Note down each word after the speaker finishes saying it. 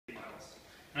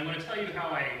And I'm going to tell you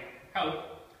how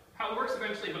it works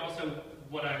eventually, but also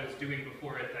what I was doing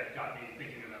before it that got me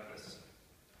thinking about this.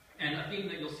 And a theme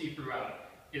that you'll see throughout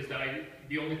is that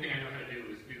the only thing I know how to do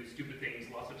is do stupid things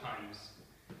lots of times.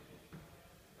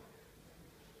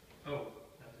 Oh,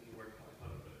 that didn't work how I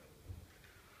thought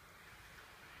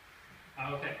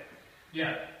it would. Okay.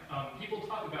 Yeah, people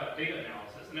talk about data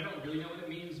analysis, and I don't really know what it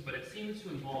means, but it seems to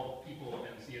involve people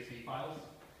and CSV files.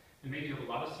 And maybe you have a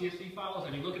lot of CSV files,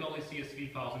 and you look at all these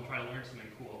CSV files and try to learn something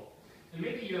cool. And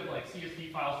maybe you have like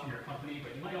CSV files from your company,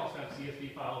 but you might also have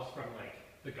CSV files from like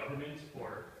the government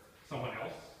or someone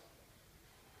else,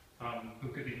 who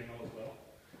could be manual as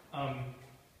well.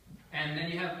 And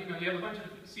then you have a bunch of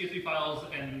CSV files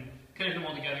and connect them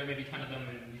all together, maybe 10 of them,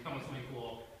 and you come up with something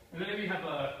cool. And then maybe you have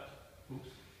oops,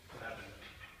 what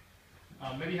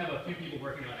happened? Maybe you have a few people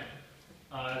working on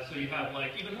it. So you have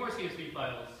like even more CSV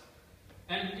files.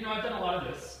 And I've done a lot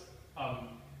of this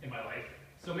in my life.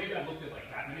 So maybe I've looked at like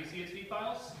that many CSV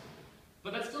files,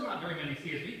 but that's still not very many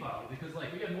CSV files because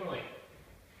like we have more like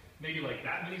maybe like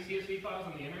that many CSV files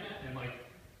on the internet, and like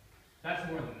that's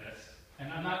more than this.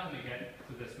 And I'm not going to get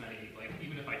to this many, like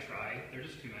even if I try, they're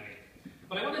just too many.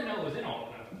 But I want to know what was in all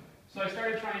of them. So I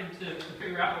started trying to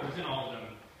figure out what was in all of them.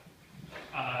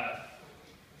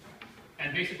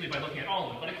 And basically by looking at all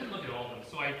of them, but I couldn't look at all of them.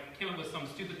 So I came up with some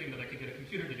stupid thing that I could get a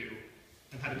computer to do,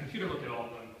 and had a computer look at all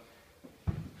of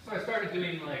them. So I started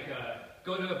doing like,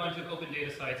 go to a bunch of open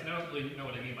data sites, and I don't really know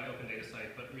what I mean by open data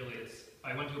site, but really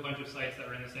I went to a bunch of sites that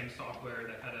were in the same software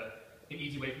that had an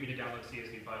easy way for me to download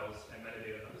CSV files and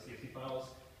metadata on the CSV files.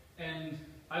 And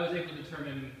I was able to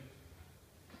determine,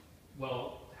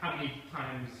 well, how many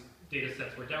times data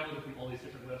sets were downloaded from all these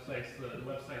different websites. The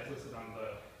websites listed on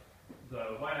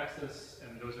the y-axis,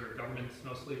 and those are governments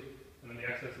mostly, and then the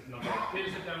x-axis is the number of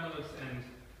data set downloads, and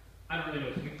I don't really know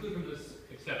what to conclude from this,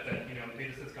 except that,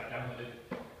 data sets got downloaded.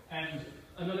 And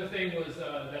another thing was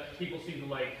that people seem to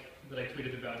like, that I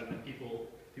tweeted about, and that people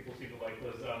seem to like,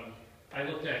 was I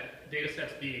looked at data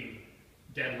sets being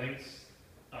dead links.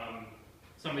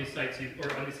 Some of these sites,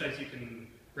 on these sites you can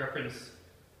reference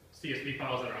CSV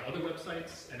files that are on other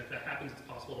websites, and if that happens, it's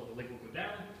possible that the link will go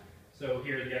down. So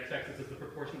here, the x-axis is the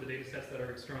proportion of the data sets that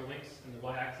are external links, and the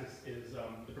y-axis is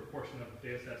the proportion of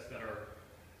data sets that are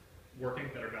working,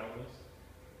 that are valid links.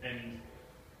 And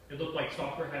it looked like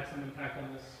software had some impact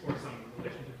on this, or some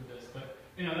relationship to this, but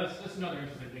that's another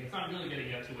interesting thing. It's not really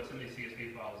getting at to what's in these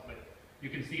CSV files, but you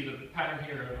can see the pattern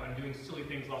here. I'm doing silly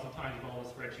things lots of times with all the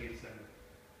spreadsheets, and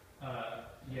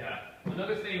yeah.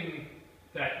 Another thing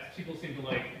that people seem to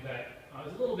like that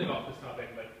is a little bit off this topic,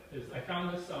 but is I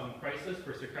found this price list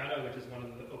for Socrata, which is one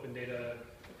of the open data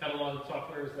catalog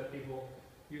softwares that people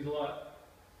use a lot.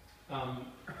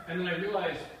 And then I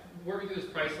realized, working through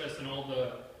this price list and all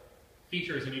the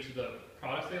features in each of the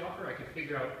products they offer, I could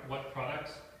figure out what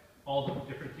products all the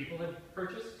different people had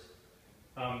purchased.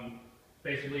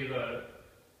 Basically, the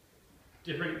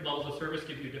different levels of service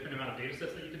give you a different amount of data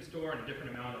sets that you can store and a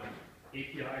different amount of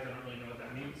APIs. I don't really know what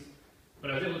that means. But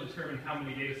I was able to determine how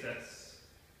many data sets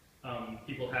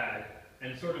people had,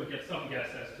 and sort of get some guess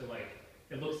as to, like,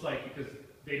 it looks like because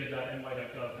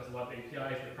data.ny.gov has a lot of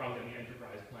APIs, they're probably in the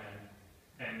enterprise plan.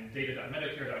 And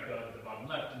data.medicare.gov at the bottom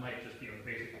left might just be on the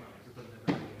basic plan, because it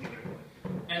doesn't have anything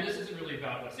either. And this isn't really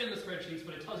about what's in the spreadsheets,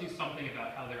 but it tells you something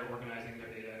about how they're organizing their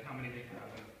data and how many they can have.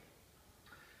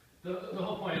 The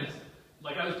whole point is,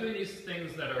 like, I was doing these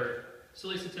things that are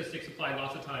silly statistics applied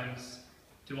lots of times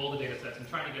to all the data sets and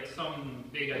trying to get some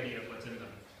vague idea of what's in them.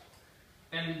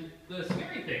 And the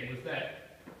scary thing was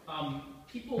that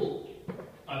people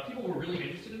were really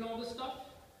interested in all this stuff,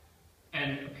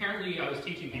 and apparently I was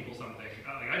teaching people something.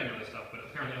 Like, I didn't know this stuff, but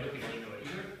apparently other people didn't know it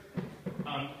either.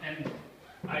 And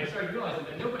I started realizing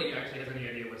that nobody actually has any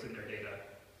idea what's in their data.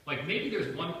 Like, maybe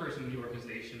there's one person in the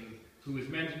organization who is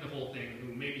managing the whole thing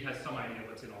who maybe has some idea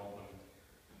what's in all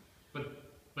of them.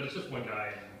 But it's just one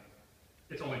guy, and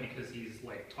it's only because he's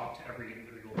like talked to every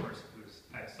individual person who's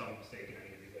had some mistake in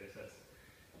any of these data sets.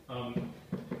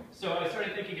 So I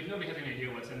started thinking, if nobody has any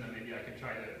idea what's in them, maybe I could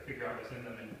try to figure out what's in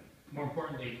them, and more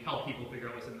importantly, help people figure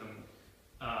out what's in them.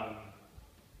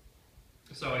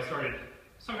 So I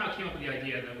somehow came up with the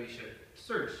idea that we should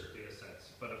search data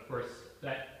sets, but of course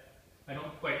that, I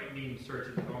don't quite mean search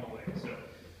in the normal way. So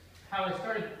how I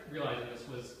started realizing this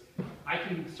was, I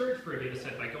can search for a data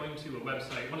set by going to a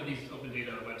website, one of these open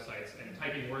data websites, and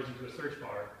typing words into a search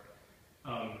bar,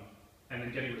 and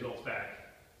then getting results back.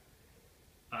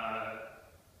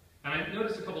 And I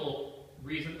noticed a couple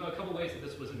ways that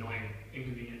this was annoying,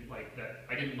 inconvenient, like that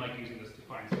I didn't like using this to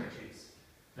find spreadsheets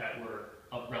that were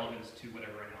of relevance to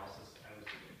whatever analysis I was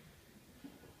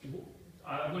doing.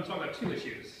 I'm going to talk about two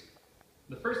issues.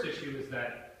 The first issue is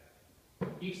that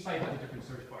each site has a different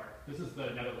search bar. This is the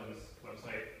Netherlands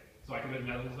website, so I can go to the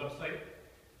Netherlands website,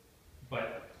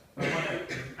 but I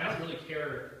don't really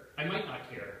care. I might not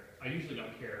care. I usually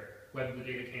don't care whether the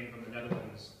data came from the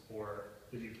Netherlands or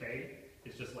the UK.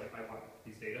 It's just like I want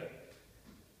these data.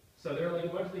 So there are like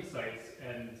a bunch of these sites,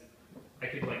 and I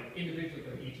could like individually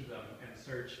go to each of them and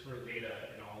search for data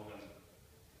in all of them.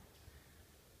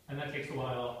 And that takes a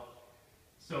while.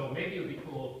 So maybe it would be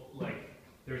cool, like,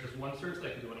 there's just one search that I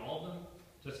could do in all of them,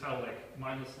 just how like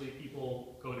mindlessly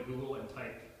people go to Google and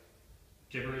type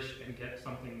gibberish and get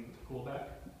something cool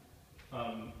back.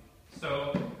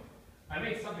 So I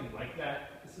made something like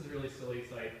that. This is a really silly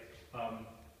site.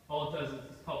 All it does is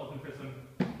it's called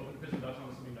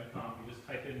openprism.thomaswilliam.com. You just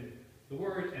type in the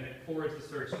word and it forwards the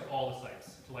search to all the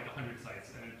sites, to like 100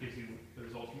 sites, and it gives you the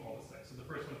results from all the sites. So the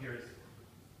first one here is,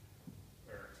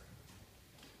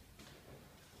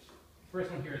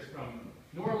 from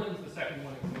New Orleans. The second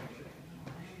one is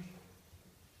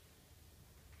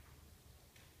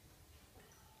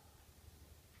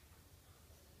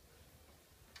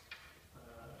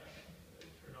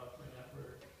turn off my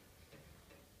network.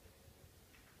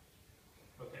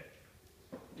 Okay.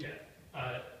 Yeah.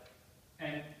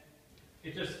 And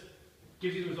it just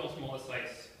gives you the results from all the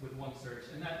sites with one search,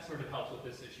 and that sort of helps with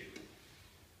this issue.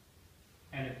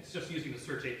 And it's just using the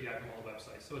search API from all the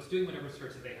websites. So it's doing whatever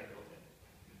search that they have built in.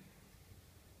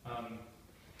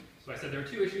 So I said there are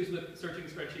two issues with searching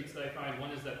spreadsheets that I find. One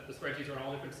is that the spreadsheets are on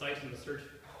all different sites, and the search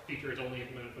feature is only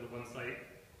implemented for the one site.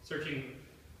 Searching,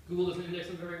 Google doesn't index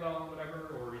them very well, or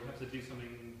whatever, or you have to do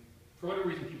something. For whatever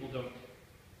reason, people don't.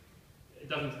 It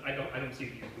doesn't. I don't seem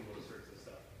to use Google to search this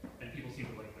stuff, and people seem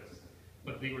to like this.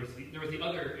 But there was the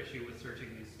other issue with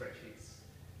searching these spreadsheets.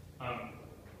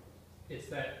 It's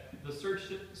that the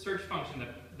search function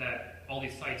that all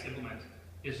these sites implement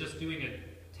is just doing a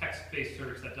text-based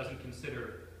search that doesn't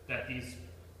consider that these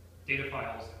data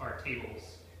files are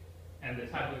tables and the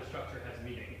tabular structure has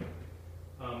meaning.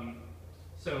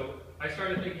 So I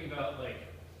started thinking about like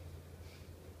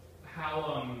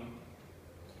how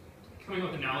coming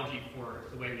up with an analogy for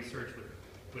the way we search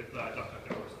with DuckDuckGo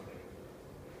or something.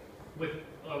 With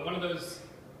one of those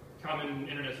common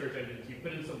internet search engines, you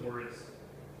put in some words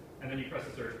and then you press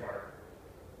the search bar,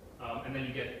 and then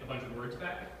you get a bunch of words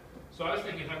back. So I was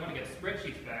thinking if I want to get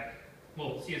spreadsheets back,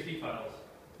 well, CSV files,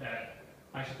 that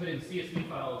I should put in CSV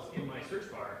files in my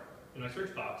search bar, in my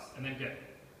search box, and then get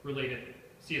related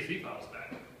CSV files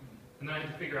back. And then I have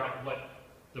to figure out what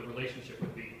the relationship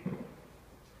would be.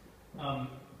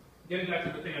 Getting back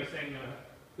to the thing I was saying,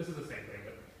 this is the same thing,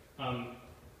 but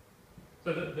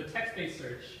so the text-based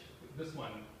search, this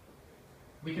one,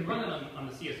 we can run it on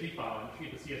the CSV file and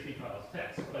treat the CSV file as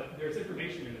text, but there's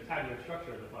information in the tabular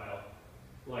structure of the file.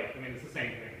 Like, I mean, it's the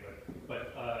same thing,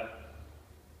 but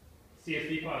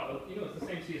CSV file, you know, it's the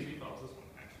same CSV file as this one,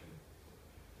 actually.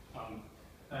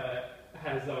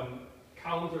 Has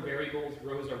columns are variables,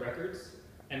 rows are records,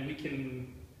 and we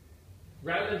can,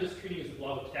 rather than just treating it as a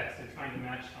blob of text and trying to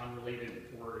match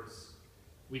unrelated words,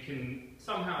 we can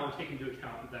somehow take into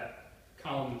account that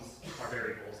columns are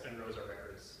variables and rows are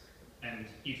records, and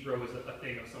each row is a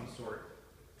thing of some sort.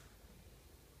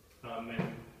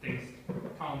 And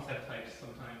columns have types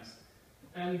sometimes.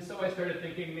 And so I started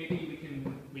thinking maybe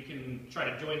we can try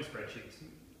to join spreadsheets.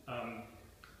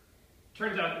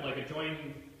 Turns out like a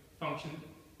join function,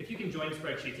 if you can join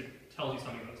spreadsheets, it tells you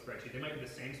something about the spreadsheet. They might be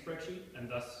the same spreadsheet, and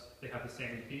thus they have the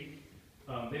same key.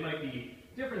 They might be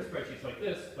different spreadsheets like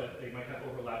this, but they might have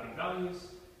overlapping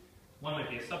values. One might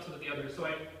be a subset of the other. So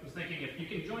I was thinking if you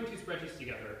can join two spreadsheets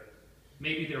together,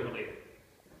 maybe they're related.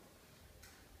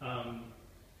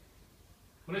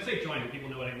 When I say join, do people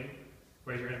know what I mean?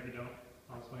 Raise your hand if you don't.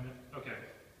 I'll explain it. Okay,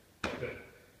 good.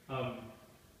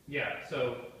 Yeah,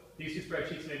 so these two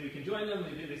spreadsheets, maybe we can join them.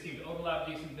 They seem to overlap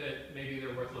a decent bit. Maybe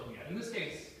they're worth looking at. In this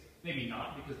case, maybe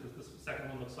not, because this second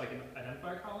one looks like an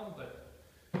identifier column, but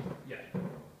yeah.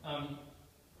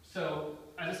 So,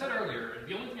 as I said earlier,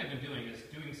 the only thing I've been doing is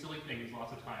doing silly things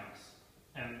lots of times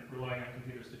and relying on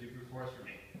computers to do brute force for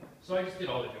me. So I just did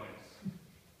all the joins.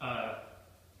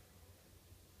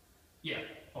 Yeah,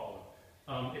 all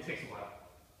of them. It takes a while.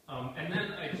 And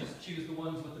then I just choose the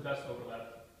ones with the best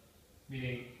overlap,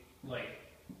 meaning, like,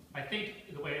 I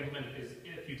think the way I implement it is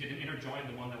if you did an inner join,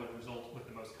 the one that would result with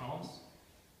the most columns.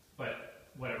 But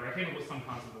whatever, I came up with some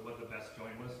concept of what the best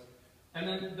join was. And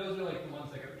then those are like the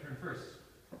ones that get returned first.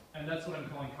 And that's what I'm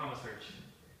calling comma search.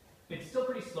 It's still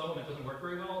pretty slow and it doesn't work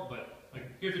very well, but like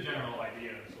here's a general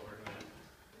idea of what we're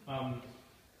doing.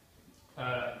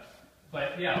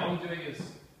 But yeah, all I'm doing is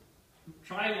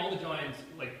trying all the joins,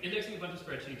 like indexing a bunch of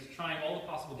spreadsheets, trying all the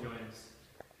possible joins,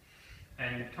 and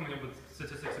and coming up with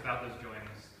statistics about those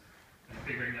joins, and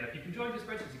figuring that if you can join two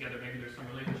spreadsheets together, maybe there's some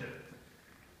relationship.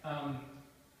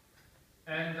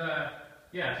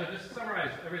 Yeah, so just to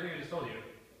summarize everything I just told you,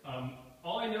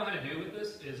 all I know how to do with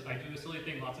this is I do a silly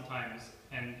thing lots of times,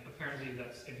 and apparently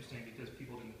that's interesting because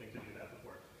people didn't think to do that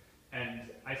before.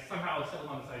 And I somehow settled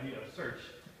on this idea of search,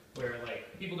 where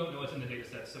like people don't know what's in the data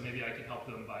sets, so maybe I can help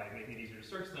them by making it easier to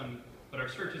search them, but our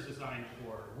search is designed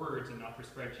for words and not for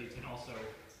spreadsheets, and also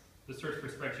the search for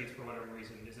spreadsheets, for whatever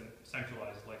reason, isn't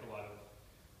centralized like a lot of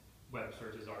web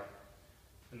searches are.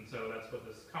 And so that's what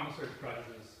this common search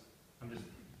project is. I'm just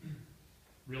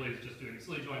really just doing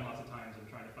silly join lots of times and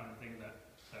trying to find a thing that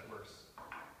works.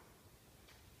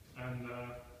 And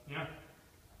yeah.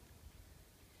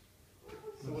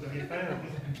 So what have you found?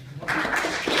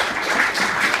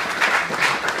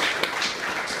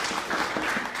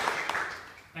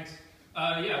 Thanks.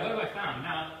 Yeah, what have I found?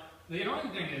 Now, the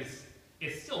annoying thing is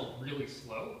it's still really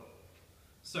slow.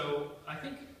 So I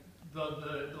think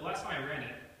the last time I ran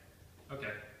it,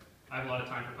 okay, I have a lot of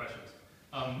time for questions.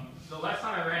 The last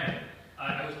time I ran it,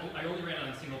 I only ran it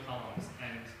on single columns,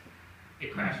 and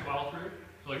it crashed a while through.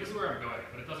 So like, this is where I'm going,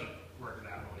 but it doesn't work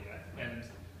that well yet. And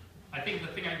I think the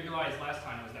thing I realized last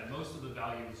time was that most of the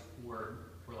values were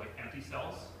like empty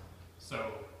cells.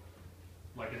 So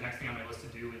like the next thing on my list to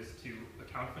do is to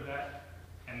account for that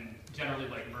and generally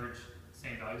like merge the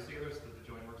same values together so that the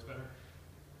join works better.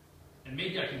 And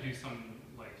maybe I can do some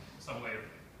way of,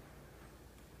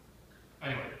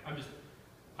 anyway,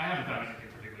 I haven't found anything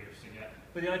particularly interesting yet.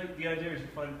 But the idea is you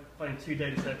find two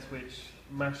data sets which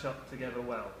mash up together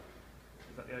well.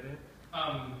 Is that the idea?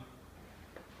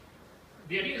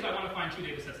 The idea is I want to find two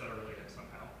data sets that are related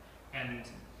somehow, and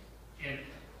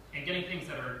getting things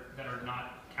that are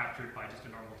not captured by just a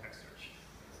normal text search.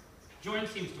 Join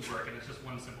seems to work, and it's just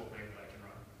one simple thing that I can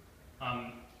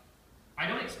run. I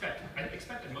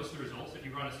expect that most of the results, if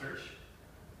you run a search,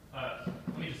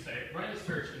 let me just say, running a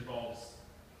search involves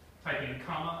typing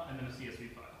comma and then a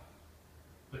CSV file.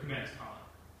 The command is comma,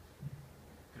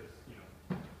 because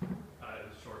it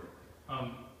was short.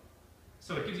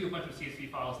 So it gives you a bunch of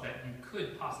CSV files that you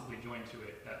could possibly join to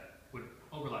it that would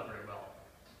overlap very well.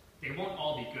 They won't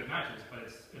all be good matches, but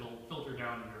it'll filter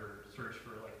down your search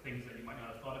for like things that you might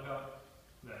not have thought about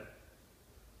that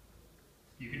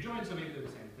you could join, so maybe they're the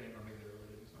same thing, or maybe they're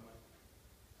related in some way.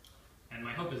 And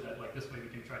my hope is that like this way we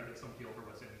can try to get some feel for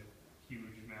what's in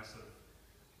huge, massive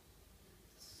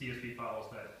CSV files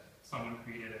that someone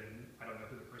created and I don't know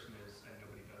who the person is and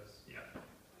nobody does. Yeah.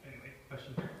 Anyway,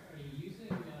 question here. Are you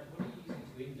using, what are you using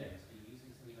to index? Are you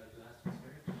using something like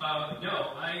Elasticsearch?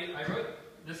 No, I wrote,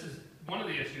 this is one of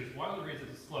the issues, one of the reasons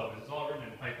it's slow is it's all written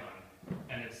in Python,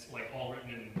 and it's like all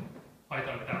written in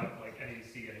Python without like any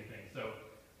C anything. So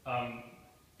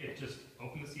it just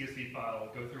open the CSV file,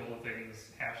 go through all the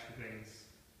things, hash the things,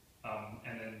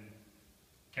 and then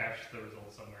cache the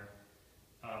results somewhere.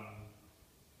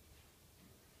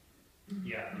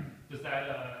 Yeah, does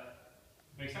that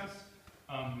make sense?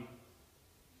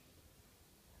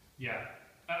 Yeah,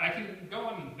 I can go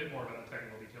on a bit more about the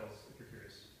technical details if you're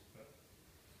curious. But.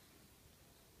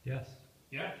 Yes.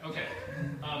 Yeah? Okay.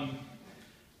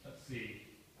 Let's see.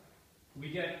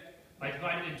 I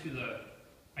divide it into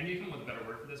I need to come up with a better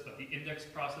word for this, but the index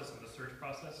process and the search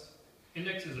process.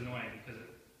 Index is annoying because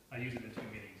I use it in two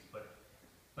meanings, but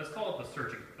let's call it the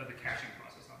caching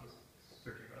process, not the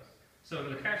searching process. So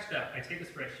in the cache step, I take a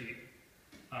spreadsheet,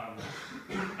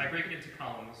 I break it into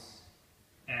columns,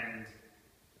 and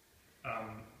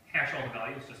hash all the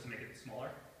values just to make it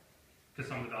smaller, because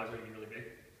some of the values are going to be really big.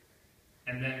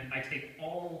 And then I take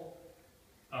all,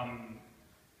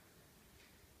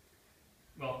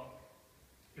 well,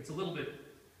 it's a little bit,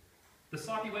 the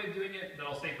sloppy way of doing it that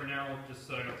I'll say for now, just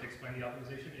so I don't have to explain the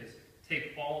optimization, is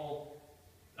take all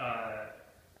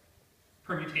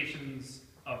permutations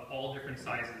of all different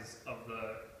sizes of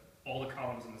all the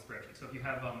columns in the spreadsheet. So if you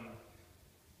have,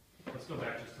 let's go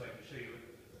back just so I can show you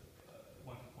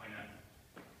one to point at.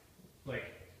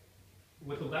 Like,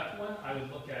 with the left one, I would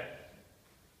look at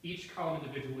each column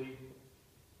individually,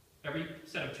 every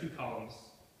set of 2 columns,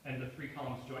 and the 3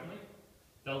 columns jointly.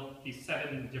 There'll be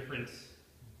 7 different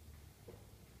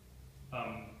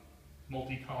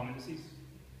multi-column indices,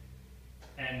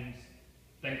 and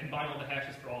then combine all the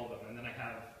hashes for all of them, and then I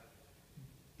have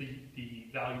the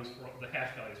values for the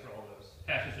hash values for all of those.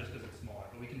 Hash is just because it's smaller,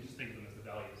 but we can just think of them as the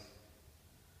values.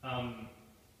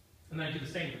 And then I do the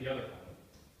same for the other column,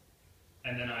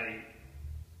 and then I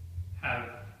have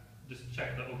just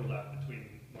check the overlap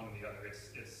between one and the other.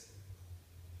 It's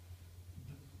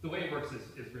the way it works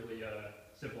is really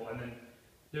simple, and then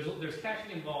there's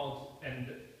caching involved, and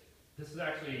this is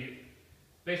actually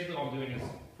basically all I'm doing is,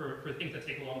 for things that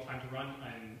take a long time to run,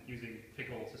 I'm using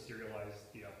Pickle to serialize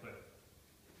the output.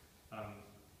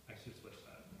 I should switch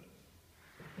that. But.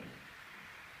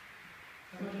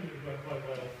 I imagine it would work quite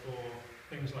well for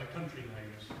things like country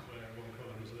names, where one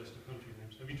column is a list of country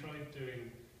names. Have you tried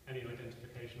doing any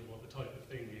identification of what the type of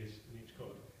thing is in each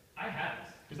column? I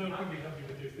have. Because that would probably help you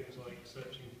to do things like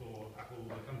searching for Apple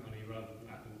the company rather than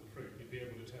Apple the fruit. You'd be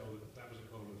able to tell that that was a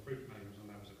column of fruit names and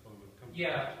that was a column of company.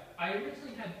 Yeah, I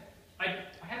originally had,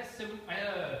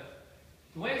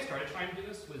 the way I started trying to do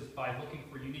this was by looking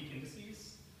for unique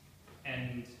indices,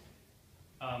 and,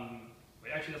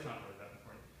 wait, actually that's not really that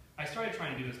important. I started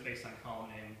trying to do this based on column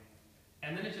name,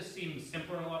 and then it just seemed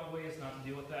simpler in a lot of ways not to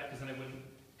deal with that, because then I wouldn't,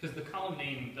 because the column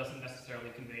name doesn't necessarily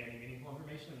convey any meaningful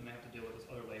information, and I have to deal with this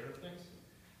other layer of things.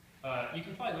 You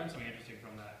can probably learn something interesting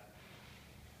from that.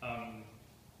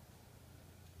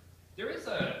 There is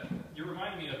you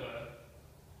remind me of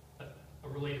a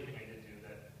related thing I did do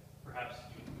that perhaps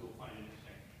you will find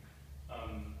interesting.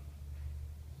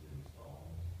 Install.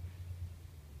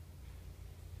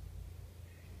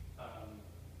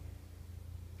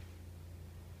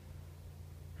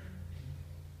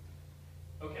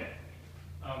 Okay.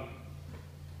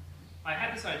 I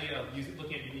had this idea of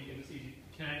looking at unique indices.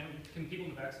 Can people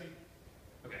in the back see?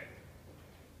 Okay.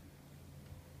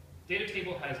 Data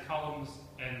table has columns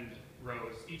and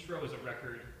rows. Each row is a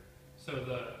record. So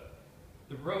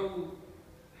the row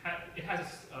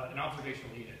has an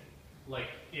observational unit. Like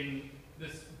in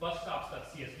this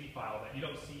busstops.csv file that you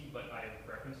don't see, but I have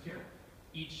referenced here.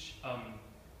 Each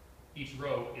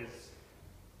row is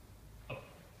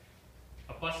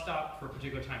a bus stop for a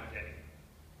particular time of day.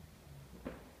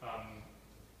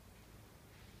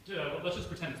 Let's just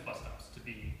pretend it's bus stops to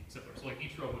be simpler. So like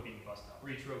each row would be a bus stop, or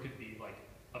each row could be like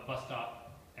a bus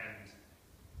stop and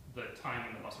the time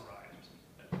when the bus arrives or something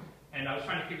like that. And I was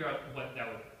trying to figure out what that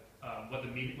would,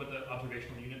 what the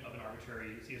observational unit of an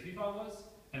arbitrary CSV file was.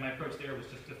 And my approach there was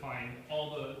just to find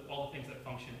all the things that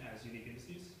function as unique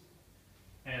indices.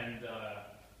 And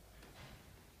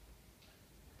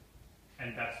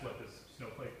that's what this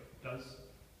snowflake does.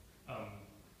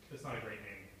 It's not a great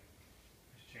name.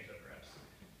 I should change that perhaps.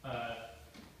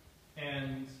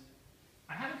 And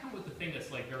I haven't come up with the thing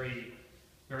that's like very,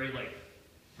 very like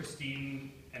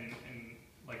pristine and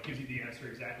like gives you the answer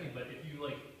exactly. But if you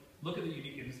like look at the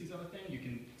unique indices of a thing, you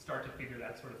can start to figure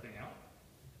that sort of thing out.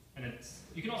 And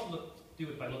you can also do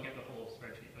it by looking at the whole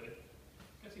spreadsheet, but it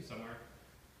gets you somewhere.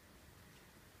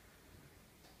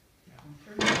 I'm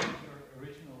curious about your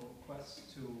original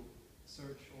quest to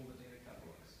search all the data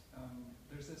catalogs.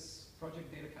 There's this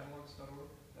project datacatalogs.org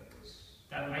that was...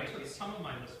 I took some of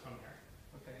my list from there.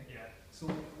 Okay. Yeah. So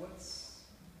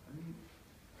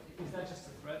is that just a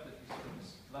thread that you sort of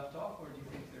just left off, or do you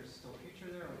think there's still a future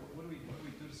there, or what do we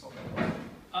do to solve that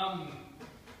problem?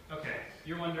 Okay,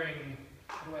 you're wondering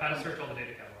how to search all the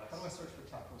data catalogs. How do I search for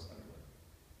tacos everywhere?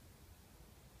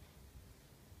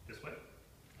 This way?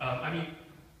 I mean,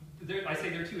 I say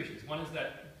there are two issues. One is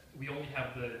that we only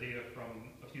have the data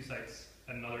from a few sites,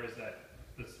 and another is that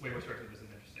the way we're searching isn't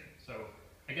interesting. So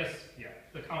I guess, yeah,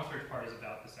 the common search part is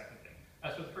about the second thing.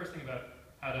 As for the first thing about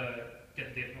how to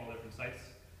get the data from all the different sites,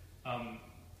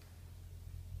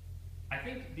 I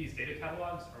think these data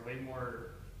catalogs are way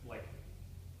more like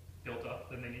built up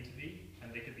than they need to be,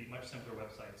 and they could be much simpler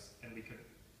websites, and we could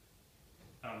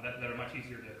that are much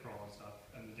easier to crawl and stuff,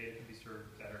 and the data could be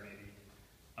served better maybe.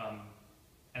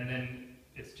 And then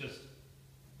it's just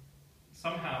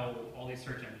somehow all these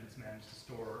search engines manage to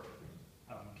store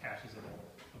caches of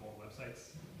old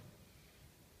websites,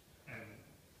 and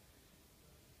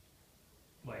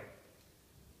like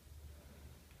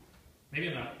maybe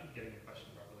I'm not getting your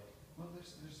question properly. Well,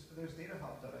 there's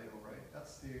datahub.io, right?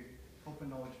 That's the open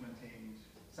knowledge maintained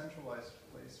centralized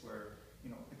place where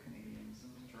the Canadians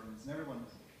and the Germans and everyone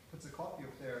puts a copy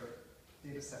of their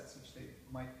data sets, which they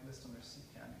might list on their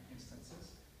CCAN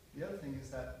instances. The other thing is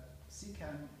that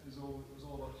CCAN was all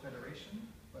about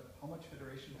federation, but how much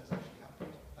federation has actually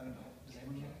happened? I don't know. Does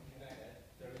anyone know? Can I add?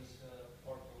 There is a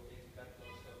portal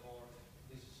datacatalogs.org.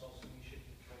 This is also an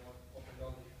initiative from Open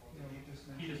Knowledge Foundation. No, you just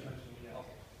He just mentioned. mentioned, yeah.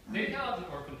 Okay. Data catalogs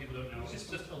are orphan, people don't know. It's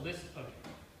just a list of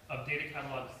data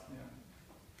catalogs. Yeah.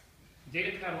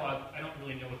 Data catalog, I don't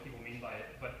really know what people mean by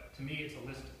it, but to me it's a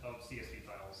list of CSV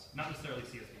files. Not necessarily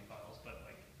CSV files, but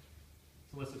like,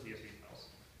 it's a list of CSV files.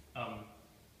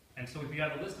 And so if we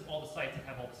have a list of all the sites that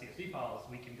have all the CSV files,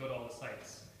 we can go to all the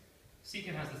sites.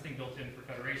 CCAN has this thing built in for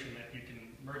federation that you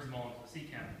can merge them all into the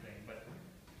CCAN thing, but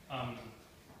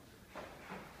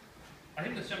I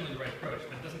think that's generally the right approach,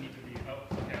 but it doesn't need to be, oh,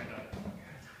 okay, I'm done.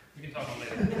 We can talk on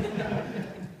later.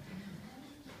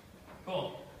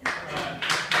 Cool.